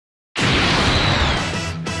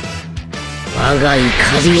我が怒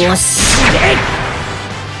りを知れ。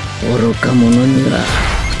愚か者には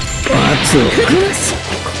罰を下す。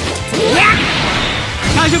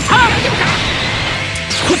大丈夫か。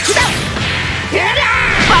こっちだ。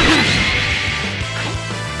バカ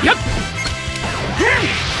やっ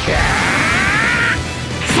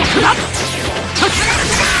そこだ。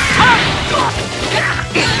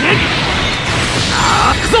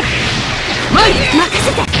くぞ前に任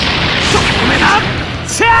せて。そこめだ。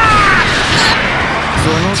しゃーそ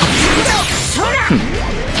の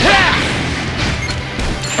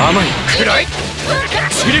甘いくらい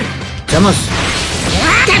ちぎれ邪魔す。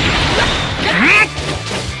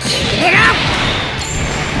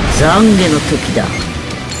懺悔の時だ。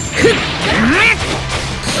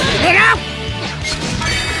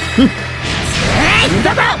無駄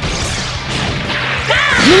だ。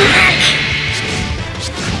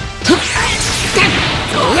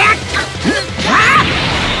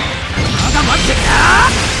まだ待ってた。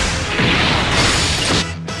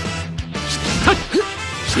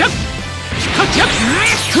やっ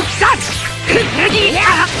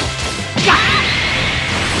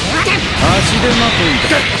足で待てん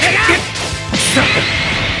だ。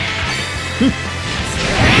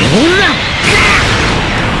ほら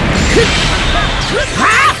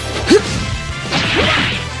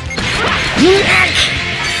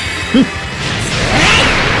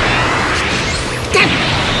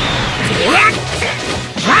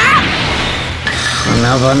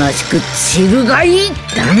華々しく散るがいい。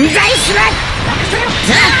断罪しろ。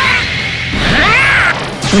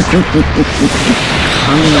神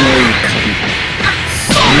の怒り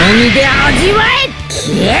その身で味わえ。消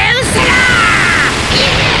え失せろ。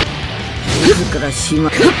自らしま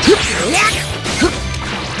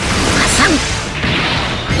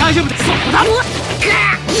大丈夫だ。そこだ。ここ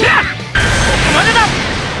までだ。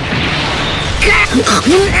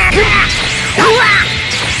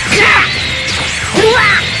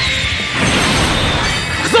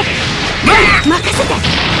任せて。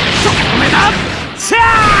そこめだ。しゃ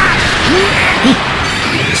ー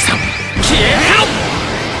許さん。消え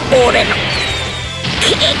ろ。俺の計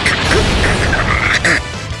画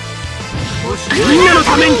みんなのた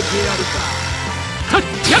めに。はっ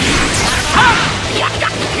やっは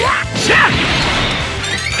っしゃ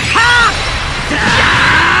は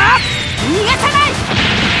っ逃がさない。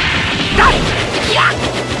だ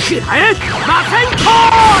くらえ魔戦闘。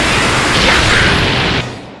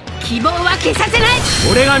希望は消させない。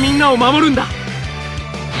俺がみんなを守るんだ。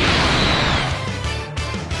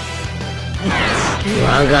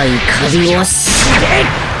我が怒りを知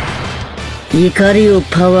れ。怒りを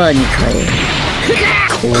パワーに変え、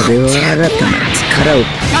これは新たな力を。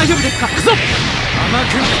大丈夫ですか。くぞ甘く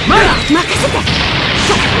まだ任せて。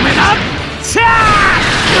そこめだ。しゃ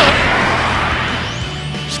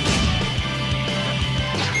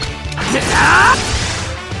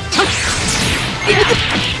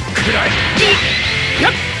くらいや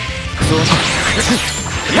っそうや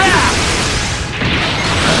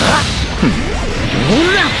ほ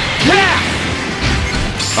ら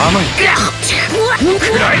甘いく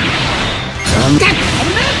らい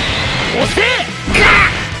押せ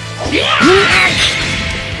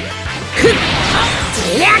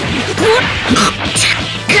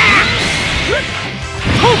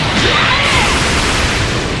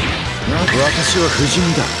私は不死身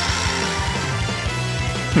だ。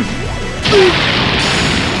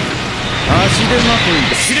足で待てん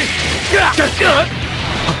だ。死ね。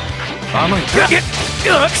甘い。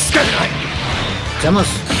邪魔す。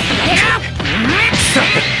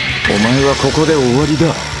お前はここで終わり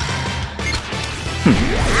だ。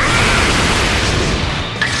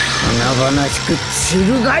華々しく散る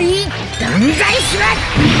がいい。断罪しろ。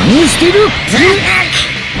何してる。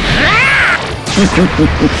神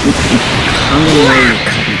の怒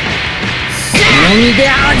りその身で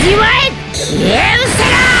味わえ。消え失せ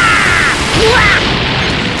ろ。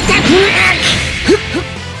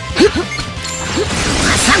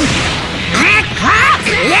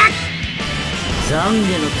懺悔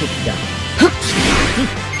の時だ。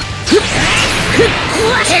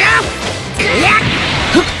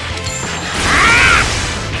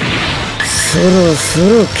そろそ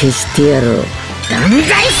ろ消してやろう。断罪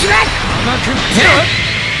しろ。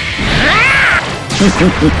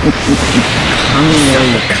神の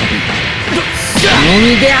怒りその身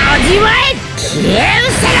で味わえ。消え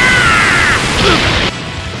失せろ。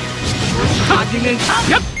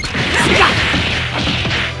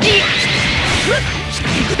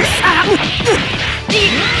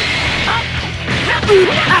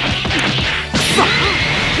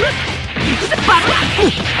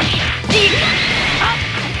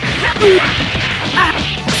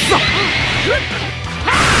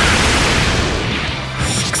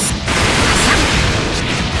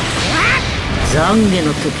懺悔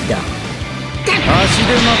の時だ。足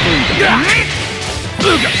手まといだ。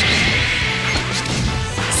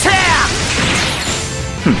せや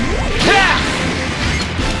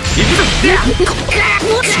行くぞ。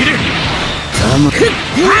切れ。ざま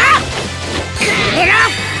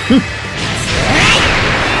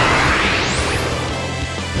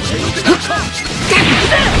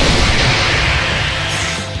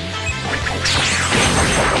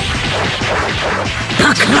バ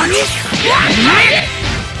カに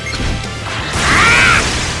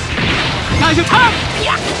大丈夫か。や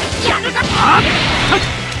るか。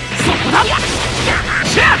そこだ。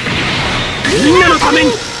みんなのために。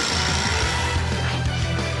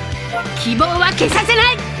希望は消させな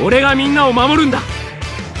い。俺がみんなを守るんだ。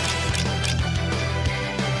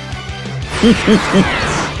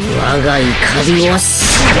我が怒りを知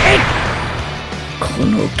れ。こ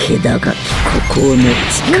の気高き孤高の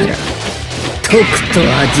力、とくと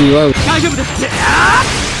味わう。大丈夫です。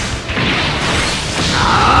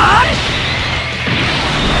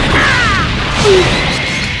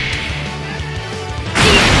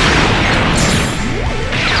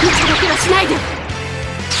無茶ぶりはしないで。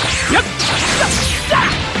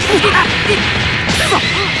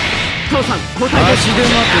父さん交代です。足手まと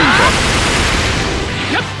い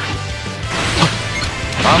だ。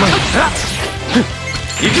甘い。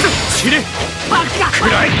行くぞ。切れ。バカ。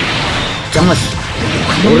暗い。邪魔し、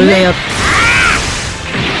俺がやっ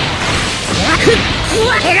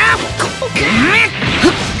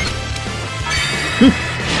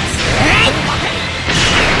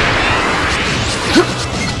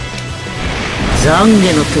懺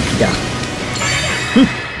悔の時だ。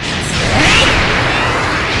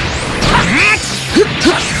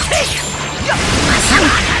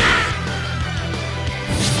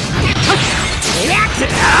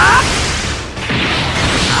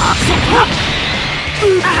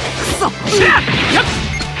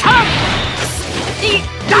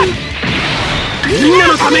みんな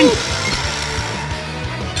のために。逃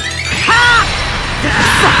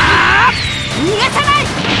がさない。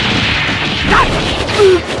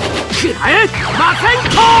くらえ。魔戦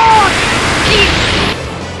闘。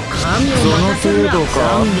神をその程度か。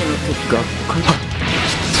懺悔の時がっかり。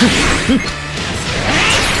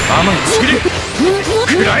甘い。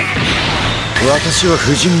暗い。私は不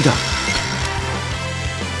死身だ。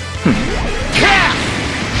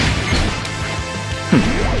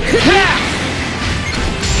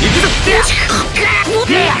行くぞ。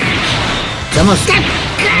邪魔す。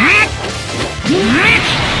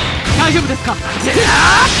大丈夫ですか。圧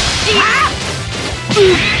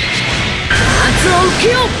を受け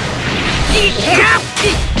よう。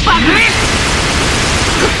バカ。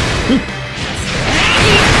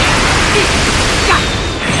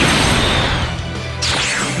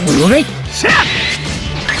おれい。そ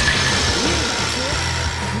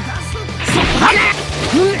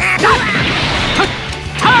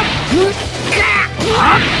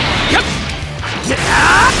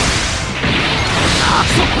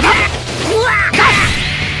こだ。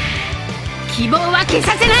希望は消さ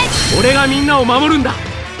せない。俺がみんなを守るんだ。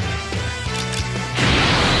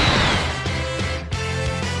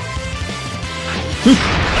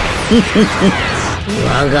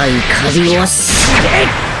我が怒りを知れ。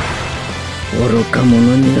愚か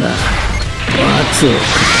者には罰を下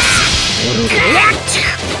す。愚か。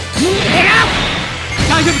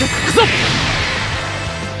大丈夫です。行くぞ。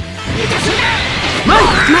任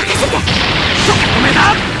せて。そこめだ。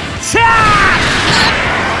シャー。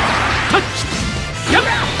やっ。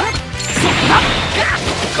そこだ。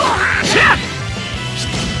シャー。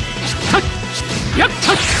やっ。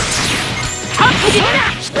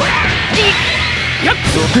やっ。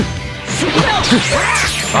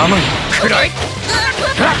甘い。暗い。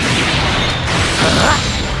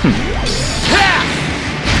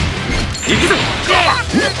行くぞ。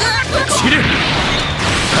切れ。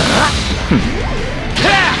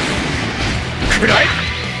暗い。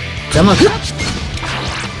邪魔す。覚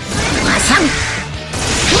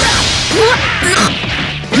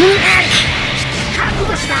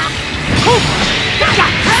悟した。そこだ。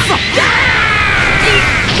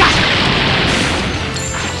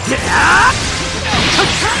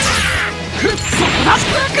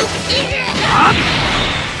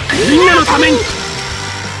みんなのために。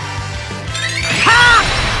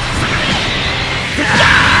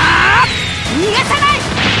逃がさない。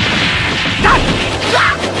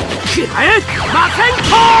くらえ。魔戦闘。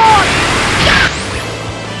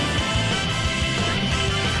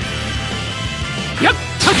やっ。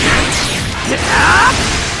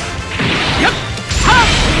やっ。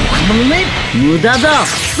頼め。無駄だ。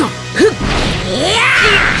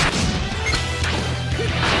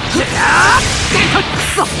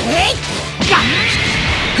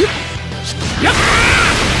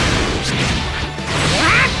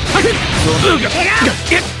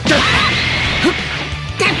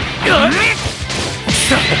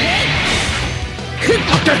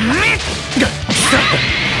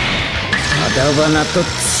肌花と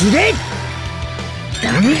散れ。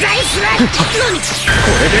断罪する。こ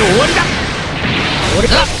れで終わりだ。俺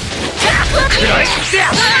がくらえ。行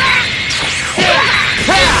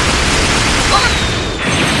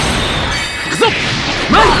くぞ。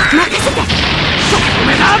前任せて。そこめ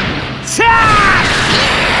だ。シャ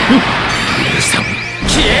ー。許さん。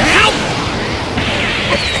消え。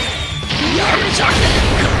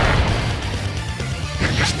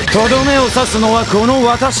とどめを刺すのはこの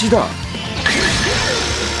私だ。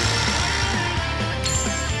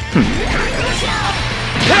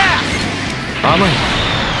甘い。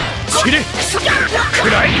散れ。く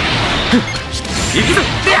らえ。行くぞ。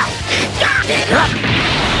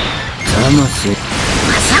魂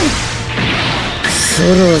そ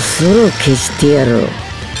ろそろ消してやろう。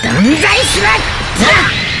断罪しろ。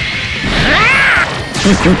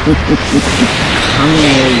神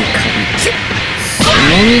の怒りその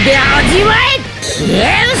身で味わえ。消え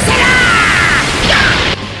失せろ。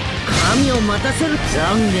神を待たせる。懺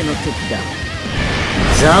悔の時だ。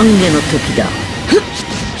懺悔の時だ。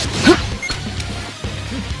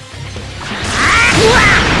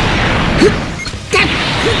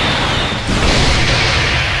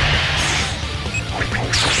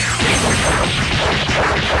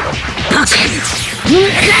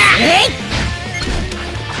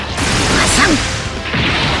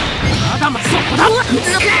まだまだそこだ。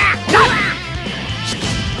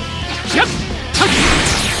やっ。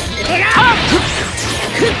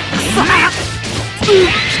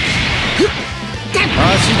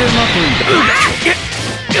足手まとい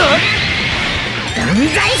だ。断罪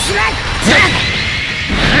しろ。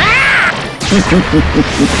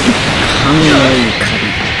神の怒り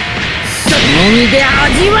その身で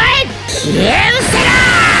味わえ。消え失せろ。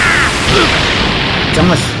邪魔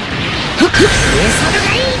し消え去るが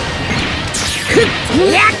い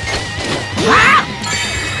い。やっ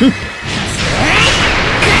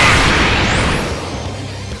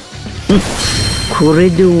これ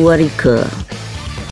で終わりか。